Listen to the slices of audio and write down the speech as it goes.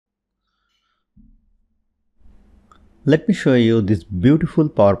Let me show you this beautiful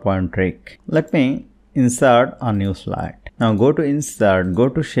PowerPoint trick. Let me insert a new slide. Now go to Insert, go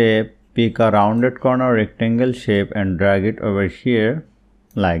to Shape, pick a rounded corner rectangle shape and drag it over here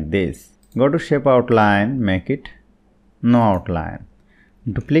like this. Go to Shape Outline, make it no outline.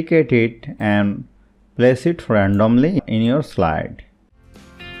 Duplicate it and place it randomly in your slide.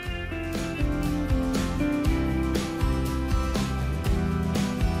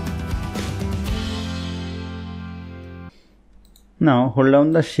 Now hold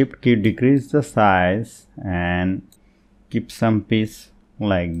down the Shift key, decrease the size and keep some piece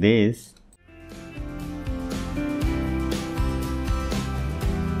like this.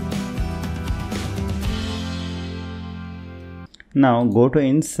 Now go to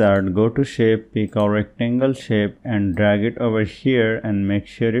Insert, go to Shape, pick a rectangle shape and drag it over here and make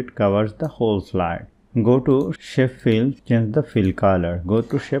sure it covers the whole slide. Go to Shape Fill, change the fill color. Go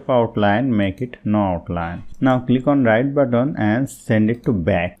to Shape Outline, make it no outline. Now click on right button and send it to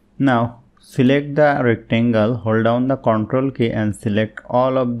back. Now select the rectangle, hold down the Ctrl key and select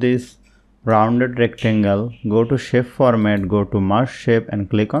all of this rounded rectangle. Go to Shape Format, go to Merge Shape and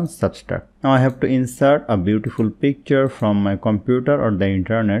click on Subtract. Now I have to insert a beautiful picture from my computer or the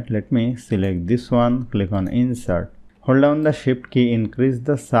internet. Let me select this one, click on Insert. Hold down the Shift key, increase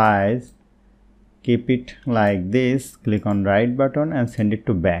the size. Keep it like this, click on right button and send it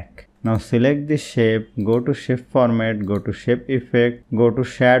to back. Now select this shape, go to Shape Format, go to Shape Effect, go to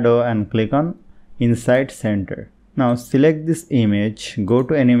Shadow and click on Inside Center. Now select this image, go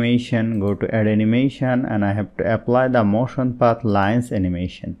to Animation, go to Add Animation and I have to apply the Motion Path Lines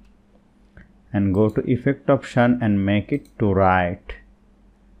animation. And go to Effect option and make it to right.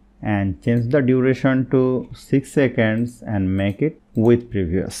 And change the duration to 6 seconds and make it with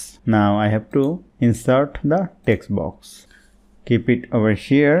previous. Now I have to insert the text box. Keep it over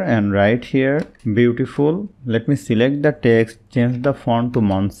here and right here. Beautiful. Let me select the text, change the font to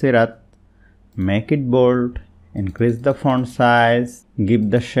Montserrat, make it bold, increase the font size,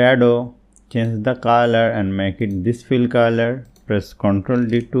 give the shadow, change the color and make it this fill color. Press Ctrl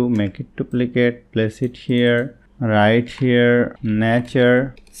D to make it duplicate, place it here. Right here,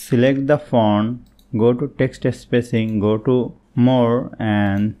 nature, select the font, go to text spacing, go to more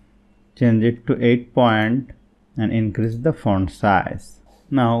and change it to 8 point and increase the font size.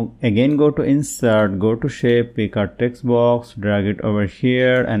 Now again go to Insert, go to Shape, pick a text box, drag it over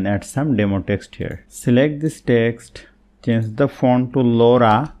here and add some demo text here. Select this text, change the font to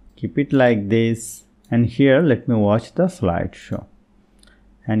Laura, keep it like this and here let me watch the slideshow.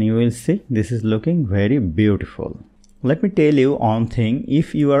 And you will see this is looking very beautiful. Let me tell you one thing,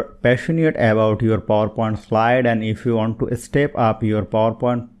 if you are passionate about your PowerPoint slide and if you want to step up your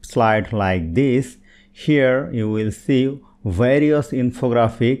PowerPoint slide like this, here you will see various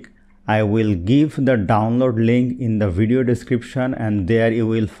infographic. I will give the download link in the video description and there you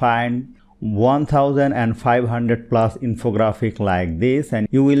will find 1500 plus infographic like this and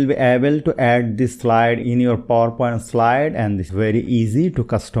you will be able to add this slide in your PowerPoint slide and it's very easy to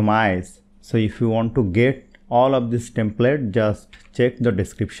customize. So if you want to get all of this template, just check the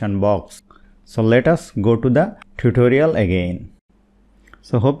description box. So let us go to the tutorial again.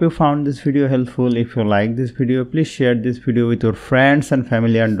 So hope you found this video helpful. If you like this video, please share this video with your friends and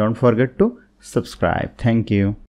family and don't forget to subscribe. Thank you.